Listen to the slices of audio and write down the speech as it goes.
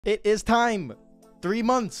It is time. 3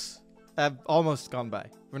 months have almost gone by.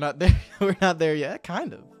 We're not there. We're not there yet.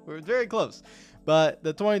 Kind of. We're very close. But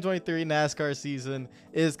the 2023 NASCAR season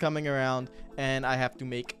is coming around, and I have to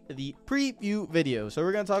make the preview video. So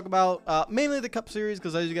we're going to talk about mainly the Cup Series,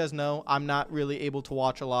 because as you guys know, I'm not really able to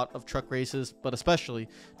watch a lot of truck races, but especially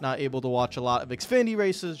not able to watch a lot of Xfinity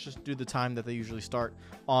races just due to the time that they usually start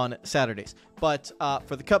on Saturdays. But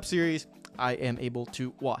for the Cup Series, I am able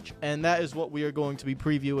to watch, and that is what we are going to be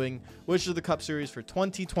previewing, which is the Cup Series for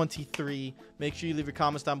 2023. Make sure you leave your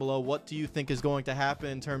comments down below. What do you think is going to happen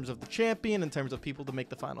in terms of the champion, in terms of people to make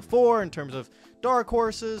the Final Four, in terms of dark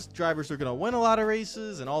horses, drivers who are going to win a lot of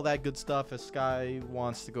races, and all that good stuff as Sky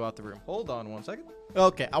wants to go out the room. Hold on one second.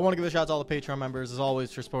 Okay, I want to give a shout out to all the Patreon members, as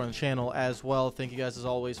always, for supporting the channel as well. Thank you guys, as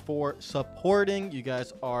always, for supporting. You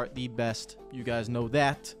guys are the best. You guys know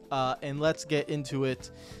that. And let's get into it.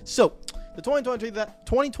 So, the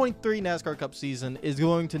 2023 NASCAR Cup season is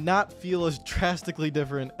going to not feel as drastically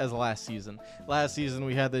different as last season. Last season,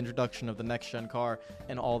 we had the introduction of the next-gen car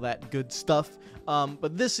and all that good stuff.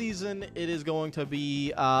 But this season, it is going to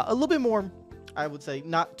be a little bit more, I would say,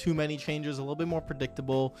 not too many changes, a little bit more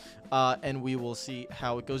predictable, and we will see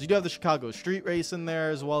how it goes. You do have the Chicago street race in there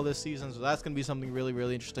as well this season, so that's going to be something really,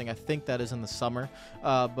 really interesting. I think that is in the summer,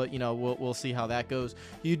 but, you know, we'll see how that goes.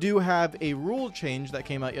 You do have a rule change that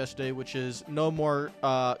came out yesterday, which is no more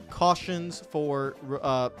cautions for,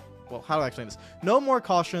 well, how do I explain this? No more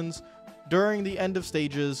cautions during the end of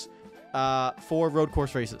stages for road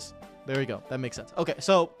course races. There you go. That makes sense. Okay,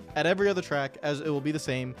 so at every other track, as it will be the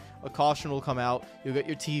same, a caution will come out. You'll get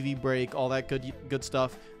your TV break, all that good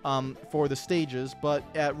stuff for the stages. But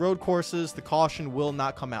at road courses, the caution will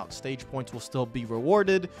not come out. Stage points will still be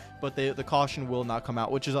rewarded, but the caution will not come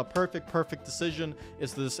out, which is a perfect decision.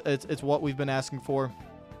 It's what we've been asking for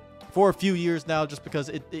a few years now, just because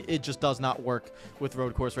it just does not work with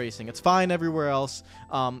road course racing. It's fine everywhere else.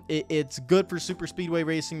 It's good for super speedway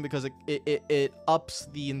racing because it ups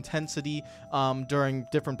the intensity during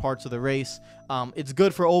different parts of the race. It's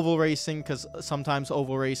good for oval racing because sometimes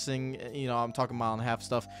oval racing, you know, I'm talking mile and a half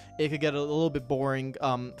stuff, it could get a little bit boring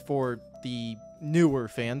for the newer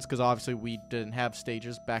fans, because obviously we didn't have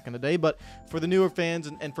stages back in the day. But for the newer fans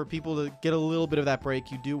and for people to get a little bit of that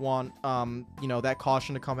break, you do want you know, that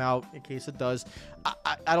caution to come out in case it does.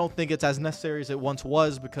 I don't think it's as necessary as it once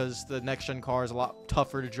was, because the next gen car is a lot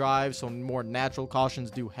tougher to drive, so more natural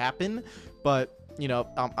cautions do happen. But you know,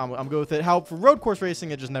 I'm good with it. How for road course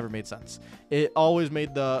racing, it just never made sense. It always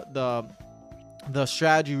made the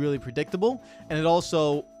strategy really predictable, and it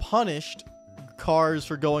also punished cars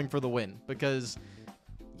for going for the win, because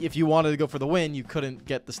if you wanted to go for the win, you couldn't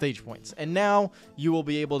get the stage points, and now you will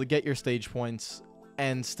be able to get your stage points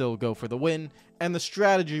and still go for the win, and the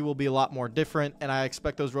strategy will be a lot more different. And I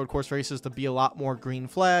expect those road course races to be a lot more green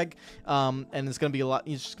flag, and it's going to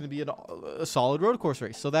be it's just going to be a solid road course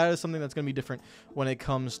race. So that is something that's going to be different when it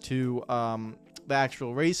comes to the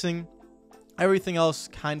actual racing. Everything else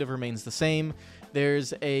kind of remains the same.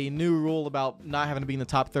 There's a new rule about not having to be in the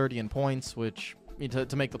top 30 in points, which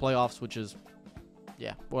to make the playoffs, which is,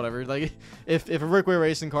 yeah, whatever. Like, if a Rick Ware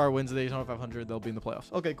racing car wins the Daytona 500, they'll be in the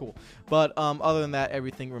playoffs. Okay, cool. But other than that,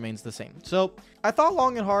 everything remains the same. So I thought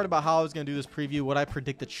long and hard about how I was going to do this preview. Would I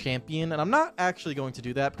predict a champion? And I'm not actually going to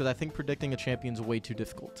do that, because I think predicting a champion is way too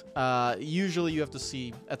difficult. Usually you have to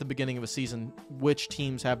see at the beginning of a season which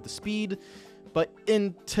teams have the speed. But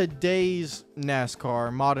in today's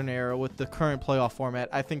NASCAR modern era, with the current playoff format,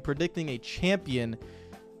 I think predicting a champion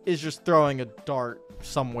is just throwing a dart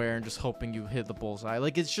somewhere and just hoping you hit the bullseye.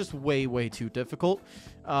 Like, it's just way too difficult,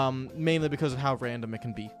 mainly because of how random it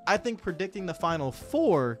can be. I think predicting the Final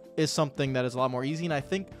Four is something that is a lot more easy, and I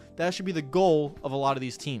think that should be the goal of a lot of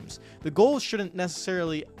these teams. The goal shouldn't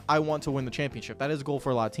necessarily, I want to win the championship. That is a goal for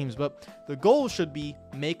a lot of teams, but the goal should be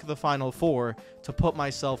make the Final Four to put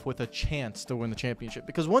myself with a chance to win the championship.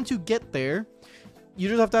 Because once you get there, you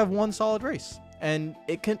just have to have one solid race. And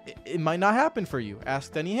it might not happen for you.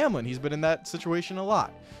 Ask Denny Hamlin. He's been in that situation a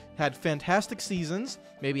lot. Had fantastic seasons,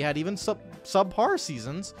 maybe had even subpar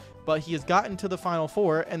seasons, but he has gotten to the Final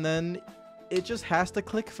Four, and then it just has to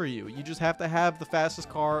click for you. You just have to have the fastest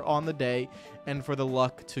car on the day and for the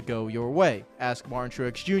luck to go your way. Ask Martin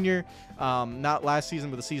Truex Jr., not last season,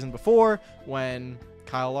 but the season before, when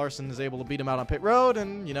Kyle Larson is able to beat him out on pit road,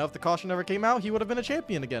 and, you know, if the caution never came out, he would have been a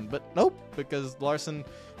champion again. But nope, because Larson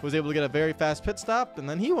was able to get a very fast pit stop, and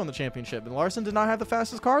then he won the championship. And Larson did not have the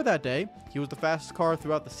fastest car that day. He was the fastest car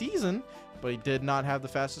throughout the season, but he did not have the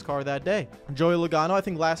fastest car that day. Joey Logano, I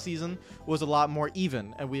think last season was a lot more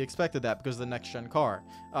even, and we expected that because of the next-gen car.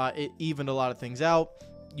 It evened a lot of things out.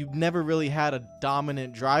 you never really had a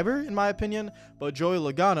dominant driver, in my opinion, but Joey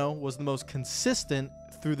Logano was the most consistent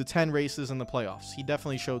through the 10 races in the playoffs. He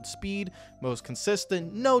definitely showed speed, most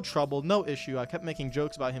consistent, no trouble, no issue. I kept making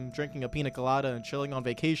jokes about him drinking a pina colada and chilling on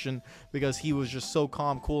vacation because he was just so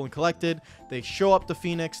calm, cool, and collected. They show up to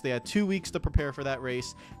Phoenix. They had 2 weeks to prepare for that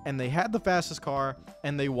race, and they had the fastest car,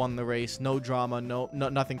 and they won the race. No drama,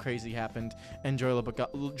 nothing crazy happened, and Joey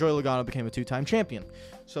Logano became a 2-time champion.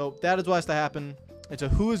 So that is what has to happen. It's a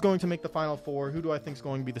who is going to make the Final Four. Who do I think is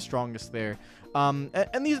going to be the strongest there? And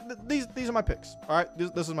these are my picks. All right,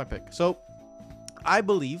 this is my pick. So I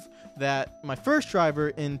believe that my first driver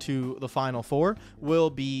into the Final Four will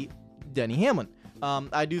be Denny Hamlin.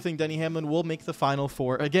 I do think Denny Hamlin will make the Final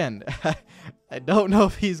Four again. I don't know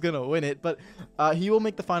if he's going to win it, but he will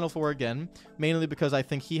make the Final Four again, mainly because I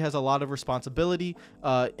think he has a lot of responsibility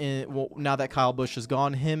now that Kyle Busch is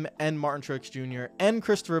gone. Him and Martin Truex Jr. and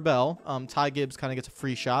Christopher Bell. Ty Gibbs kind of gets a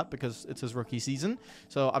free shot because it's his rookie season,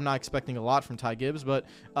 so I'm not expecting a lot from Ty Gibbs, but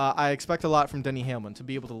I expect a lot from Denny Hamlin to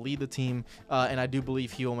be able to lead the team, and I do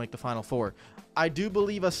believe he will make the Final Four. I do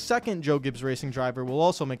believe a second Joe Gibbs Racing driver will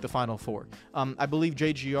also make the Final Four. I believe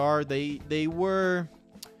JGR, they were,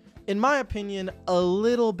 in my opinion, a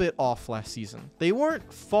little bit off last season. They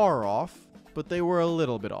weren't far off, but they were a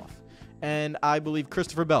little bit off. And I believe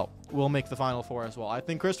Christopher Bell will make the Final Four as well. I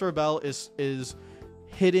think Christopher Bell is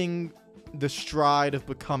hitting the stride of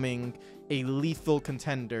becoming a lethal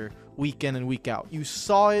contender week in and week out. You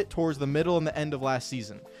saw it towards the middle and the end of last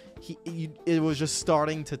season. It was just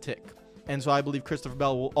starting to tick. And so I believe Christopher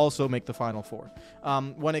Bell will also make the Final Four.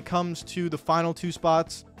 When it comes to the final 2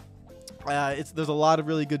 spots, there's a lot of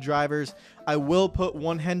really good drivers. I will put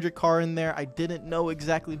one Hendrick car in there. I didn't know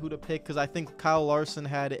exactly who to pick because I think Kyle Larson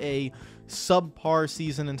had a subpar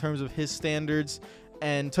season in terms of his standards.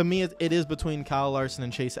 And to me, it is between Kyle Larson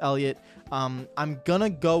and Chase Elliott. I'm gonna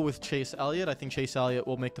go with Chase Elliott. I think Chase Elliott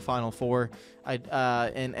will make the Final Four.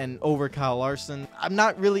 And over Kyle Larson. I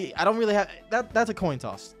don't really have that. That's a coin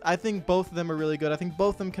toss. I think both of them are really good. I think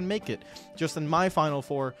both of them can make it. Just in my Final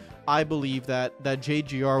Four, I believe that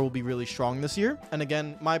JGR will be really strong this year. And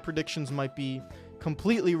again, my predictions might be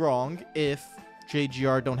completely wrong if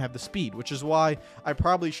JGR don't have the speed, which is why I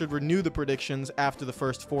probably should renew the predictions after the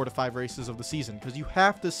first 4 to 5 races of the season, because you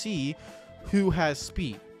have to see who has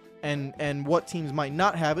speed and what teams might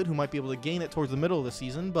not have it, who might be able to gain it towards the middle of the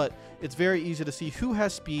season. But it's very easy to see who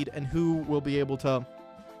has speed and who will be able to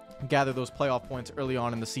gather those playoff points early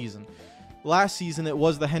on in the season. Last season, it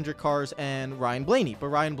was the Hendrick cars and Ryan Blaney, but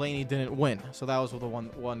Ryan Blaney didn't win. So that was the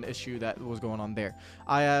one issue that was going on there.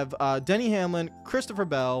 I have Denny Hamlin, Christopher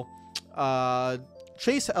Bell,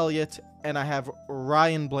 Chase Elliott, and I have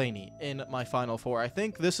Ryan Blaney in my Final Four. I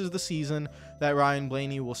think this is the season that Ryan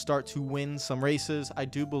Blaney will start to win some races. I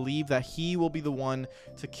do believe that he will be the one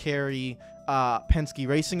to carry Penske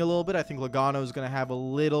Racing a little bit. I think Logano is going to have a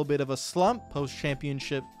little bit of a slump,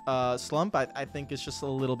 post-championship slump. I think it's just a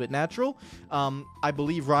little bit natural. I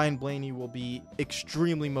believe Ryan Blaney will be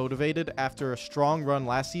extremely motivated after a strong run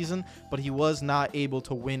last season, but he was not able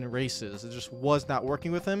to win races. It just was not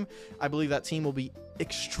working with him. I believe that team will be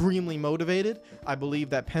extremely motivated. I believe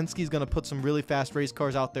that Penske is going to put some really fast race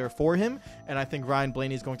cars out there for him, and I think Ryan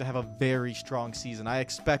Blaney is going to have a very strong season. I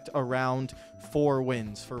expect around 4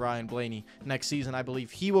 wins for Ryan Blaney next season. I believe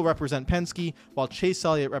he will represent Penske, while Chase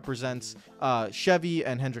Elliott represents Chevy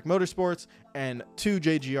and Hendrick Motorsports, and 2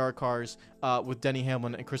 JGR cars with Denny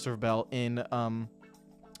Hamlin and Christopher Bell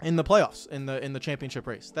in the playoffs, in the championship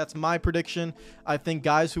race. That's my prediction. I think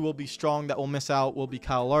guys who will be strong that will miss out will be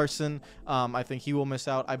Kyle Larson. I think he will miss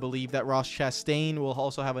out. I believe that Ross Chastain will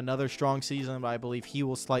also have another strong season, but I believe he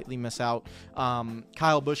will slightly miss out.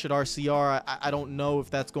 Kyle Busch at RCR, I don't know if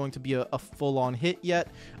that's going to be a full-on hit yet.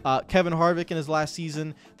 Kevin Harvick in his last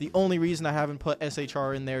season, the only reason I haven't put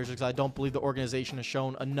SHR in there is because I don't believe the organization has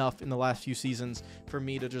shown enough in the last few seasons for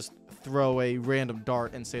me to just throw a random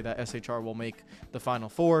dart and say that SHR will make the Final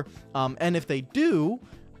Four. And if they do,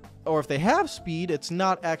 or if they have speed, it's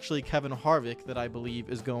not actually Kevin Harvick that I believe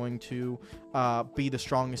is going to be the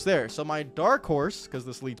strongest there. So my dark horse, because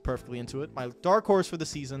this leads perfectly into it, my dark horse for the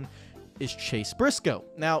season is Chase Briscoe.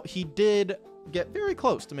 Now, he did get very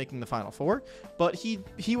close to making the Final Four, but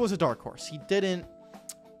he was a dark horse.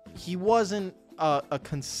 He wasn't a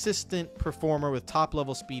consistent performer with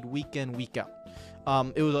top-level speed week in, week out.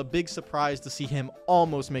 It was a big surprise to see him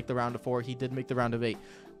almost make the round of 4. He did make the round of 8.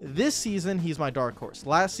 This season, he's my dark horse.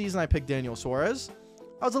 Last season, I picked Daniel Suarez.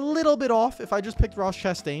 I was a little bit off. If I just picked Ross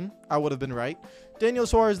Chastain, I would have been right. Daniel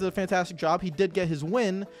Suarez did a fantastic job. He did get his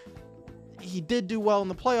win. He did do well in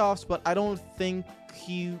the playoffs, but I don't think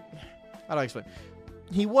how do I explain?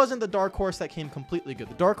 he wasn't the dark horse that came completely good.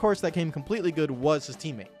 The dark horse that came completely good was his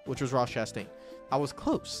teammate, which was Ross Chastain. I was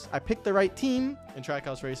close. I picked the right team in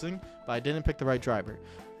Trackhouse Racing, but I didn't pick the right driver.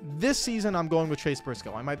 This season, I'm going with Chase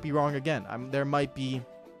Briscoe. I might be wrong again. There might be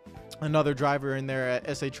another driver in there at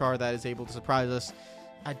SHR that is able to surprise us.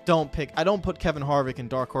 I don't put Kevin Harvick in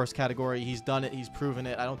dark horse category. He's done it. He's proven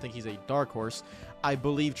it. I don't think he's a dark horse. I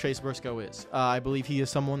believe Chase Briscoe is. I believe he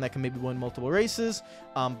is someone that can maybe win multiple races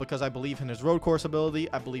because I believe in his road course ability.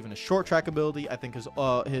 I believe in his short track ability. I think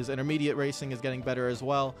his intermediate racing is getting better as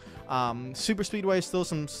well. Super Speedway is still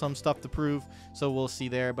some stuff to prove, so we'll see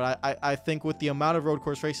there. But I think with the amount of road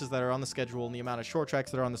course races that are on the schedule and the amount of short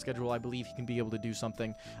tracks that are on the schedule, I believe he can be able to do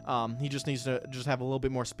something. He just needs to just have a little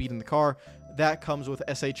bit more speed in the car. That comes with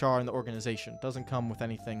SHR and the organization. Doesn't come with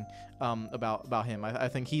anything about him. I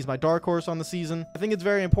think he's my dark horse on the season. I think it's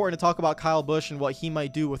very important to talk about Kyle Busch and what he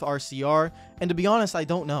might do with RCR. And to be honest, I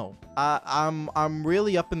don't know. I'm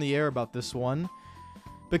really up in the air about this one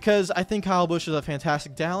because I think Kyle Busch is a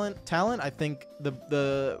fantastic talent. I think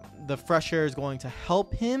the fresh air is going to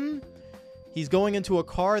help him. He's going into a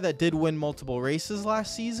car that did win multiple races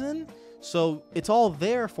last season, so it's all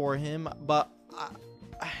there for him. But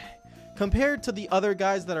compared to the other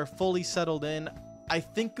guys that are fully settled in, I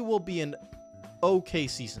think it will be an okay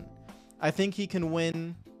season. I think he can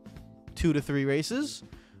win 2 to 3 races,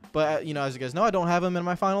 but you know, as you guys know, I don't have him in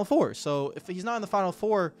my final 4. So if he's not in the final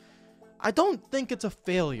 4, I don't think it's a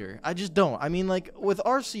failure. I just don't. I mean, like with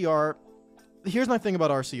RCR, here's my thing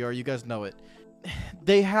about RCR. You guys know it.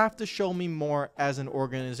 They have to show me more as an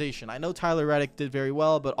organization. I know Tyler Reddick did very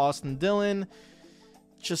well, but Austin Dillon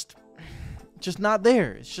just not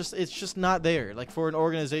there. It's just not there. Like for an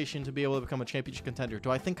organization to be able to become a championship contender.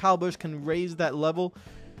 Do I think Kyle Busch can raise that level?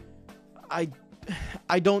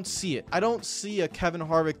 I don't see it. I don't see a Kevin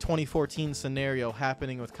Harvick 2014 scenario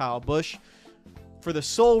happening with Kyle Busch for the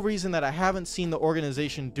sole reason that I haven't seen the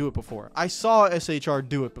organization do it before. I saw SHR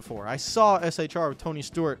do it before. I saw SHR with Tony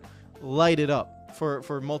Stewart light it up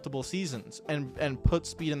for multiple seasons and put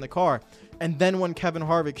speed in the car. And then when Kevin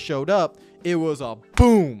Harvick showed up, it was a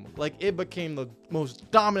boom. Like it became the most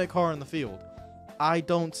dominant car in the field. I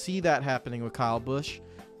don't see that happening with Kyle Busch.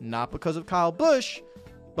 Not because of Kyle Busch,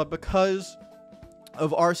 but because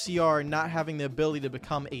of RCR not having the ability to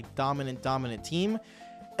become a dominant team,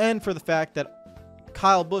 and for the fact that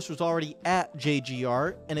Kyle Busch was already at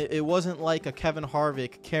JGR, and it wasn't like a Kevin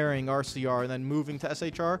Harvick carrying RCR and then moving to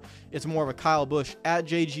SHR. It's more of a Kyle Busch at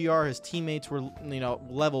JGR. His teammates were, you know,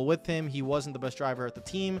 level with him. He wasn't the best driver at the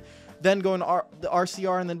team. Then going to the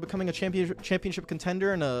RCR and then becoming a championship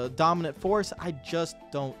contender and a dominant force, I just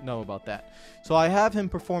don't know about that. So I have him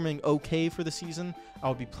performing okay for the season. I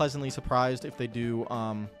would be pleasantly surprised if they do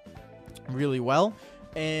really well.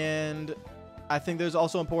 And I think there's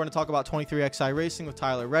also important to talk about 23XI Racing with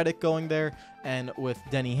Tyler Reddick going there and with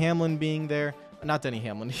Denny Hamlin being there. Not Denny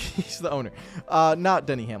Hamlin. He's the owner. Not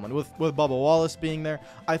Denny Hamlin. With Bubba Wallace being there.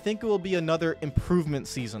 I think it will be another improvement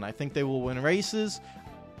season. I think they will win races.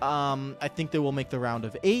 I think they will make the round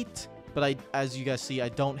of 8. But as you guys see, I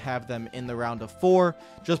don't have them in the round of 4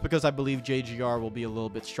 just because I believe JGR will be a little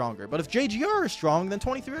bit stronger. But if JGR is strong, then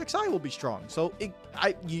 23XI will be strong. So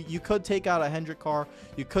you could take out a Hendrick car.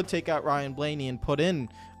 You could take out Ryan Blaney and put in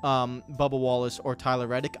Bubba Wallace or Tyler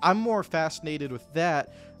Reddick. I'm more fascinated with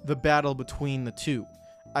that, the battle between the two.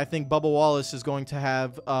 I think Bubba Wallace is going to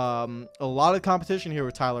have a lot of competition here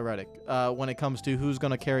with Tyler Reddick when it comes to who's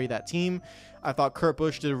going to carry that team. I thought Kurt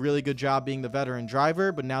Busch did a really good job being the veteran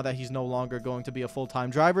driver, but now that he's no longer going to be a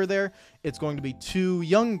full-time driver there, it's going to be 2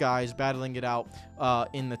 young guys battling it out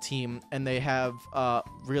in the team, and they have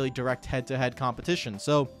really direct head-to-head competition.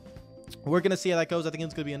 So we're going to see how that goes. I think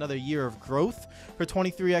it's going to be another year of growth for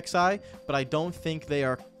 23XI, but I don't think they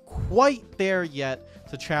are quite there yet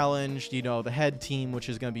to challenge, you know, the head team, which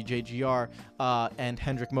is going to be JGR and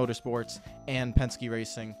Hendrick Motorsports and Penske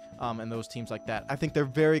Racing and those teams like that. I think they're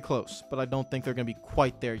very close, but I don't think they're going to be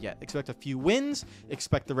quite there yet. Expect a few wins,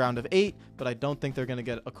 expect the round of 8, but I don't think they're going to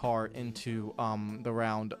get a car into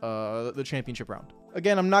the championship round.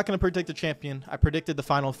 Again, I'm not going to predict the champion. I predicted the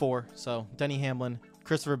final 4, so Denny Hamlin,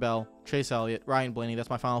 Christopher Bell, Chase Elliott, Ryan Blaney. That's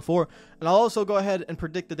my final 4. And I'll also go ahead and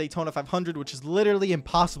predict the Daytona 500, which is literally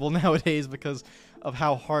impossible nowadays because of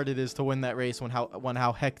how hard it is to win that race when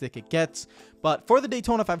how hectic it gets. But for the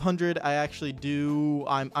Daytona 500, I actually do.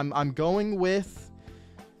 I'm going with.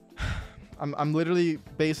 I'm literally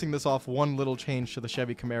basing this off one little change to the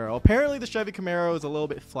Chevy Camaro. Apparently, the Chevy Camaro is a little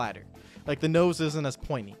bit flatter. Like the nose isn't as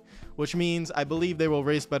pointy. which means I believe they will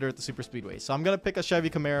race better at the super speedway. So I'm going to pick a Chevy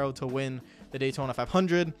Camaro to win the Daytona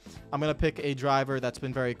 500. I'm going to pick a driver that's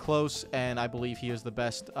been very close, and I believe he is the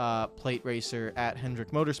best plate racer at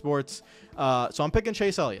Hendrick Motorsports. So I'm picking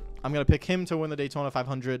Chase Elliott. I'm going to pick him to win the Daytona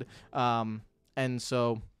 500. And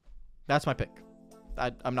so that's my pick.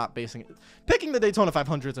 I'm not basing it. Picking the Daytona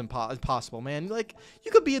 500 is impossible, man. Like, you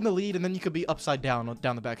could be in the lead and then you could be upside down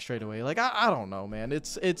the back straightaway. Like, I don't know, man.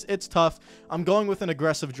 It's tough. I'm going with an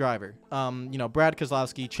aggressive driver. You know, Brad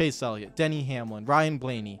Keselowski, Chase Elliott, Denny Hamlin, Ryan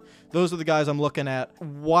Blaney. Those are the guys I'm looking at.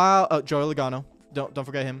 While Joey Logano, don't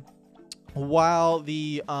forget him. While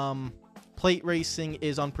the plate racing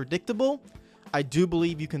is unpredictable, I do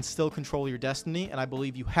believe you can still control your destiny, and I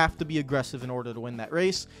believe you have to be aggressive in order to win that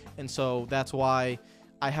race. And so that's why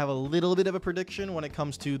I have a little bit of a prediction when it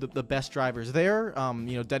comes to the best drivers there.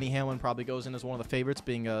 You know, Denny Hamlin probably goes in as one of the favorites,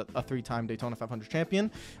 being a 3-time Daytona 500 champion.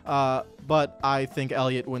 But I think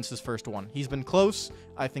Elliott wins his first one. He's been close.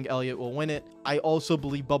 I think Elliott will win it. I also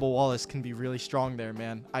believe Bubba Wallace can be really strong there,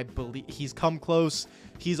 man. I believe he's come close.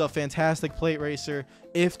 He's a fantastic plate racer.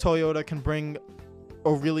 If Toyota can bring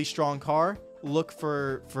a really strong car, look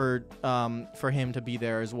for him to be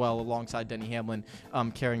there as well, alongside Denny Hamlin,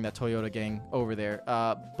 carrying that Toyota gang over there.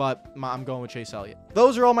 But I'm going with Chase Elliott.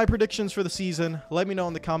 Those are all my predictions for the season. Let me know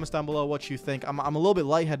in the comments down below what you think. I'm a little bit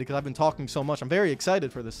lightheaded because I've been talking so much. I'm very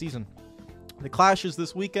excited for the season. The Clash is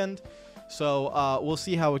this weekend, so we'll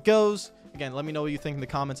see how it goes. Again, let me know what you think in the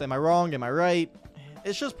comments. Am I wrong? Am I right?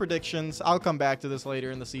 It's just predictions. I'll come back to this later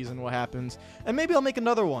in the season, what happens. And maybe I'll make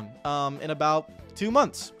another one in about 2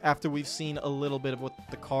 months after we've seen a little bit of what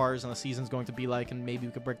the cars and the season's going to be like, and maybe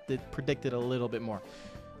we could predict it a little bit more.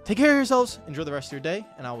 Take care of yourselves. Enjoy the rest of your day,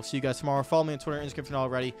 and I will see you guys tomorrow. Follow me on Twitter and Instagram if you're not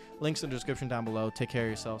already. Links in the description down below. Take care of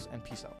yourselves, and peace out.